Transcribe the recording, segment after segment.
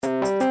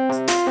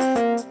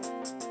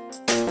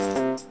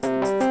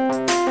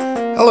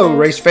Hello,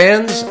 race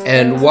fans,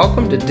 and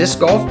welcome to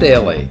Disc Golf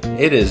Daily.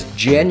 It is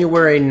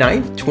January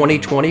 9th,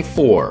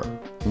 2024.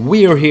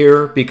 We are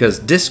here because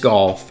disc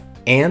golf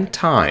and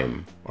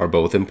time are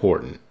both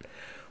important.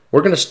 We're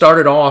going to start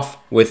it off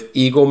with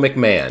Eagle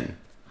McMahon.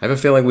 I have a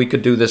feeling we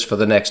could do this for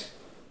the next,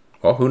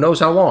 well, who knows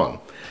how long.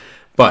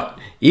 But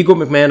Eagle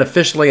McMahon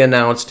officially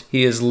announced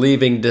he is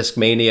leaving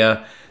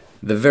Discmania.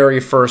 The very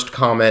first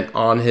comment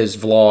on his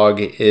vlog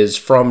is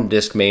from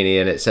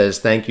Discmania, and it says,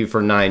 "Thank you for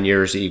 9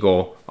 years,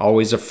 Eagle.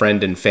 Always a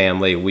friend and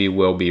family. We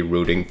will be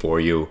rooting for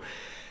you."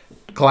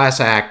 Class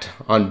act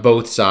on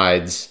both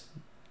sides.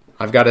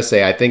 I've got to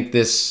say, I think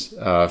this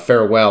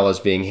farewell is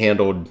being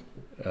handled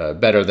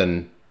better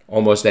than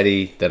almost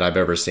any that I've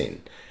ever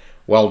seen.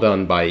 Well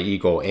done by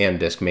Eagle and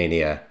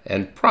Discmania,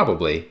 and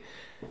probably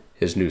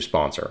his new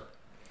sponsor.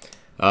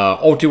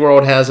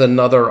 Ultiworld has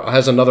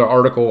another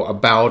article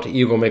about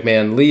Eagle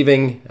McMahon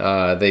leaving.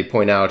 They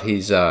point out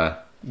he's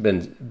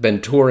been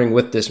touring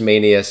with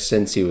Discmania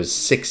since he was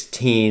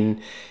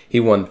 16. He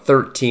won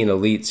 13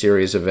 Elite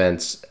Series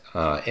events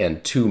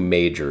and 2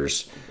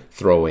 majors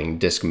throwing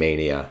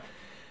Discmania.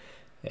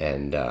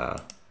 And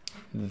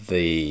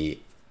the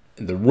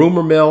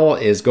rumor mill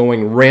is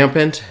going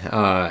rampant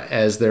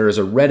as there is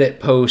a Reddit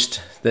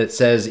post that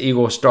says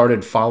Eagle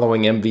started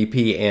following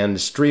MVP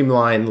and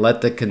Streamline,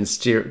 let the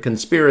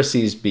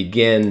conspiracies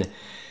begin,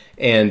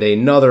 and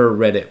another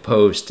Reddit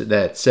post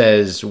that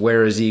says,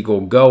 where is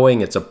Eagle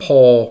going? It's a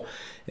poll,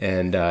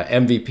 and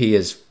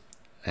MVP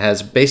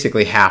has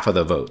basically half of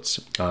the votes.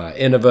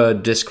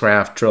 Innova,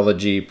 Discraft,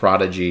 Trilogy,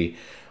 Prodigy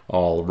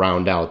all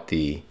round out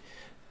the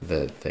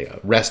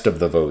rest of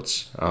the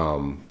votes,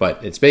 but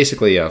it's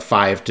basically a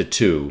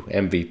 5-2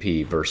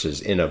 MVP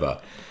versus Innova.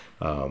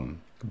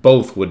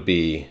 Both would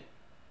be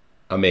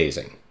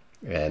amazing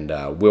and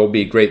will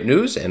be great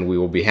news, and we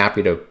will be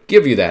happy to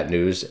give you that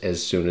news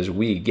as soon as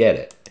we get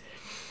it.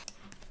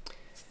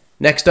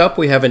 Next up,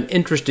 we have an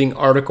interesting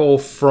article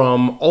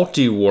from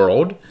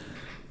Ultiworld.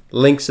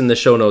 Links in the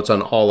show notes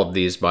on all of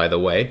these, by the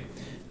way.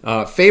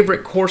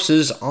 Favorite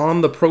courses on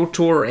the Pro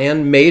Tour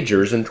and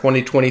Majors in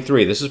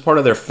 2023. This is part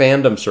of their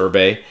fandom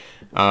survey.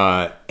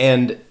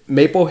 And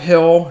Maple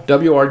Hill,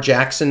 W.R.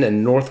 Jackson,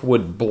 and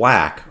Northwood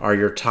Black are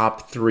your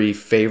top 3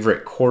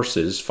 favorite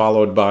courses,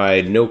 followed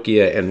by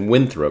Nokia and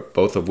Winthrop,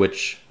 both of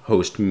which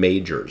host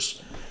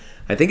majors.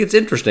 I think it's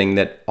interesting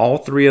that all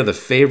 3 of the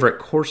favorite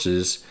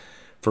courses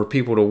for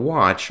people to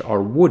watch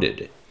are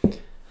wooded.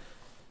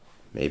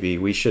 Maybe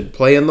we should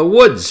play in the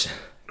woods,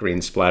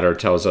 Green Splatter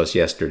tells us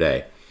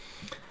yesterday.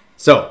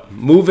 So,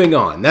 moving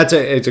on.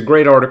 It's a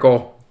great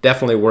article.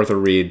 Definitely worth a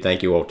read.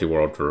 Thank you,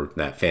 Ultiworld, for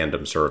that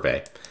fandom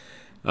survey.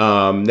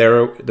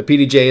 The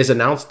PDJ has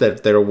announced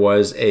that there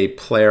was a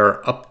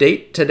player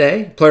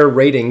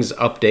ratings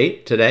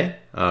update today.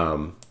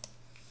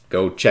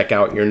 Go check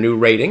out your new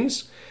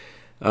ratings.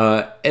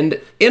 And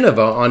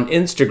Innova on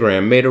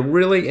Instagram made a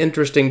really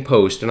interesting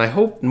post, and I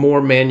hope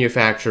more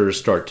manufacturers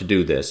start to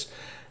do this.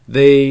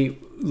 They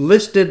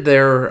listed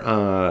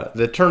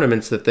the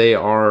tournaments that they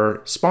are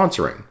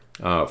sponsoring.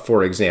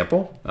 For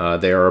example,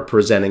 they are a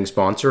presenting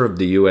sponsor of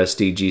the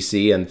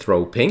USDGC and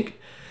Throw Pink.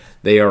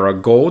 They are a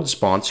gold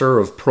sponsor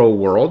of Pro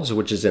Worlds,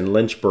 which is in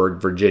Lynchburg,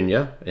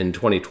 Virginia, in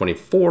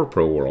 2024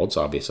 Pro Worlds,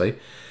 obviously.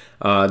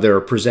 They're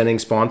a presenting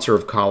sponsor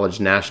of College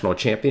National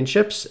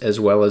Championships, as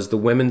well as the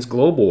Women's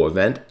Global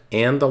event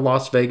and the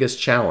Las Vegas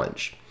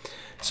Challenge.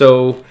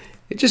 So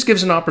it just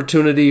gives an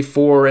opportunity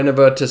for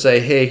Innova to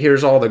say, hey,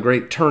 here's all the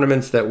great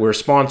tournaments that we're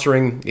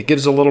sponsoring. It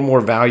gives a little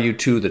more value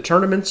to the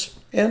tournaments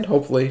and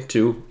hopefully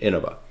to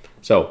Innova.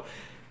 So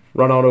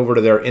run on over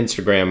to their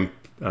Instagram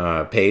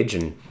page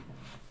and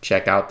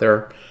check out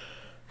the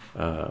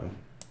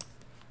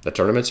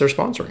tournaments they're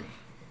sponsoring.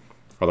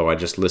 Although I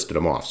just listed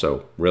them off,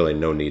 so really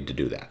no need to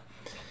do that.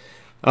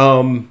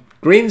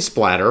 Green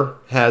Splatter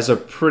has a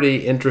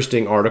pretty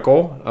interesting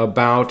article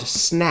about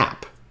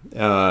Snap.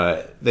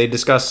 They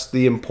discuss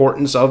the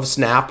importance of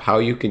Snap, how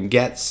you can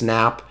get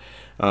Snap.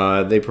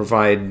 They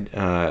provide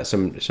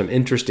some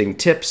interesting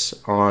tips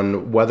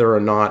on whether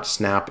or not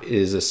Snap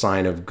is a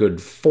sign of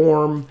good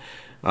form.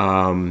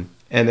 And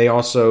they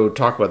also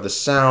talk about the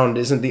sound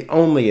isn't the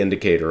only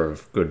indicator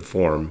of good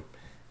form,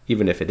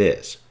 even if it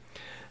is.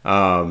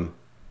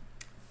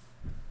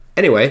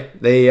 Anyway,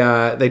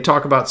 they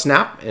talk about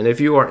Snap, and if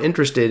you are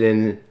interested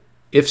in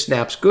if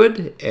Snap's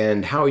good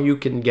and how you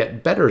can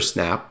get better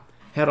Snap,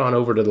 head on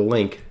over to the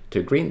link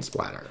to Green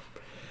Splatter.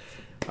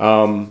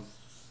 I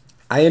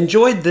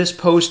enjoyed this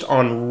post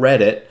on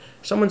Reddit.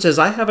 Someone says,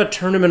 I have a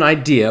tournament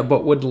idea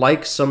but would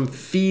like some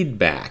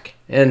feedback.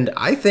 And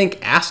I think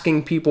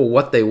asking people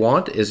what they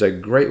want is a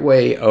great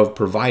way of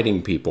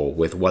providing people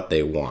with what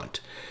they want.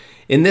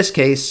 In this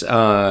case,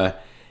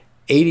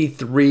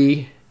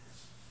 83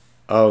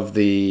 of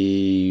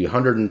the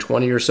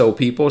 120 or so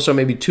people, so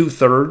maybe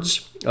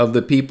 2/3 of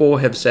the people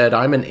have said,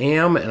 I'm an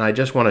AM and I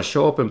just want to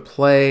show up and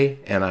play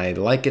and I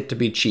like it to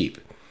be cheap.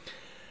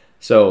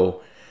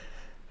 So,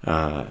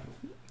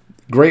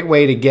 great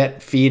way to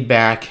get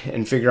feedback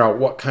and figure out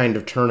what kind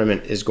of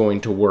tournament is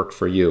going to work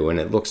for you. And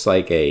it looks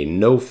like a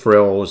no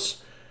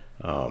frills,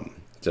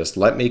 Just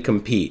let me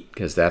compete,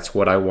 because that's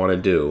what I want to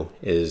do,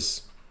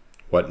 is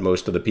what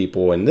most of the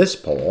people in this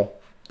poll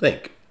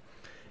think.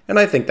 And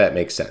I think that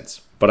makes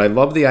sense. But I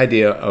love the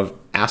idea of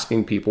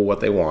asking people what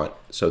they want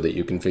so that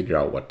you can figure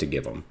out what to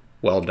give them.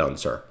 Well done,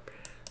 sir.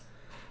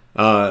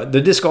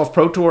 The Disc Golf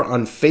Pro Tour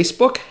on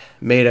Facebook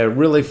made a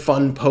really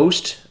fun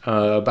post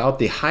about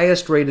the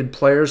highest rated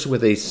players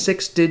with a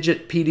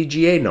 6-digit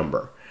PDGA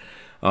number.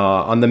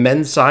 On the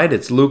men's side,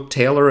 it's Luke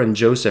Taylor and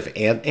Joseph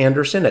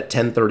Anderson at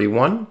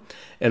 1031.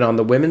 And on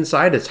the women's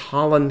side, it's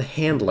Holland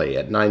Handley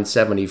at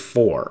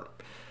 974.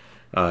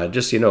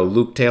 Just so you know,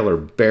 Luke Taylor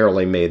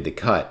barely made the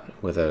cut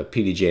with a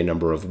PDGA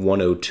number of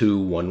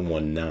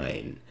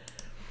 102119.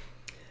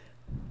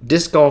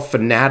 Disc Golf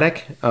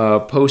Fanatic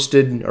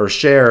posted or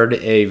shared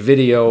a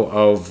video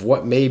of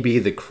what may be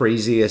the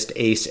craziest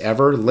ace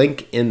ever.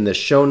 Link in the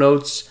show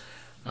notes.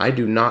 I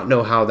do not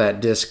know how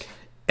that disc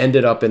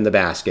ended up in the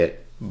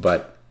basket,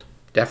 but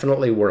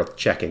definitely worth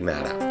checking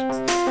that out.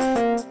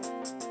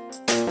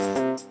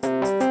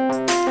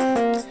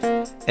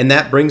 And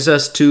that brings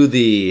us to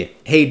the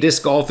Hey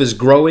Disc Golf is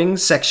Growing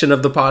section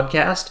of the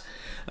podcast.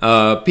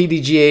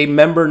 PDGA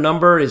member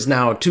number is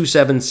now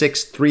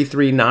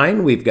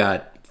 276339. We've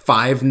got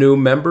 5 new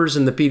members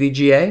in the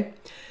PDGA.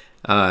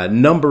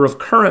 Number of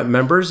current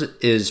members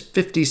is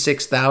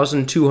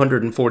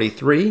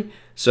 56,243,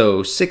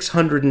 so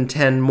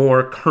 610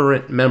 more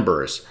current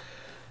members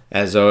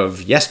as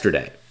of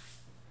yesterday.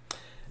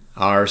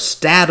 Our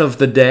stat of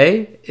the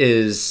day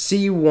is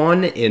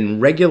C1 in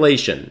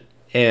regulation.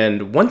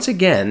 And once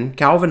again,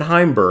 Calvin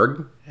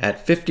Heimberg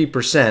at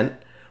 50%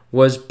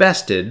 was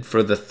bested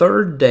for the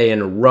 3rd day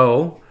in a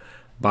row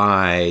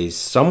by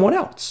someone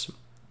else.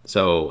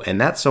 So,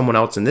 and that someone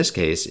else in this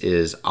case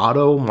is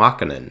Otto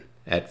Makinen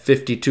at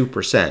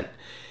 52%.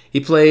 He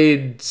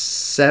played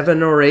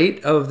 7 or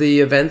 8 of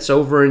the events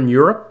over in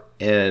Europe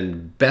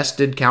and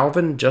bested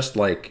Calvin just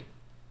like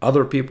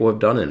other people have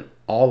done in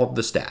all of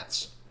the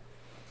stats.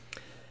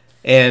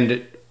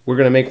 And we're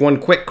going to make one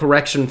quick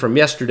correction from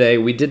yesterday.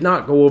 We did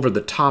not go over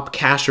the top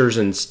cashers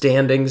and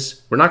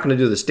standings. We're not going to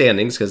do the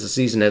standings because the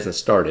season hasn't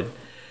started.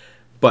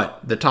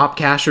 But the top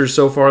cashers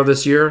so far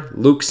this year,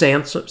 Luke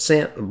Sampson,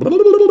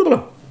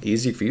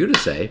 easy for you to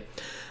say,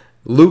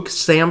 Luke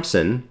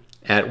Sampson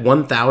at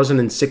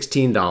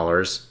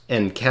 $1,016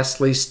 and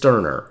Kesley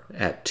Sterner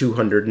at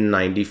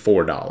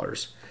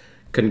 $294.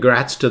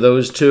 Congrats to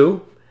those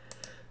two.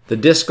 The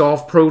Disc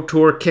Golf Pro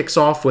Tour kicks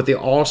off with the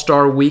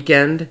All-Star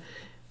Weekend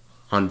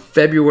on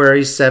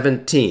February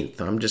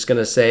 17th. I'm just going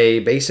to say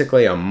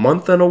basically a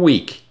month and a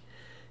week.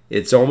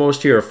 It's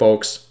almost here,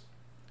 folks.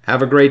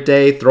 Have a great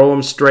day, throw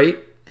them straight,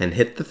 and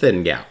hit the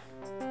thin gap.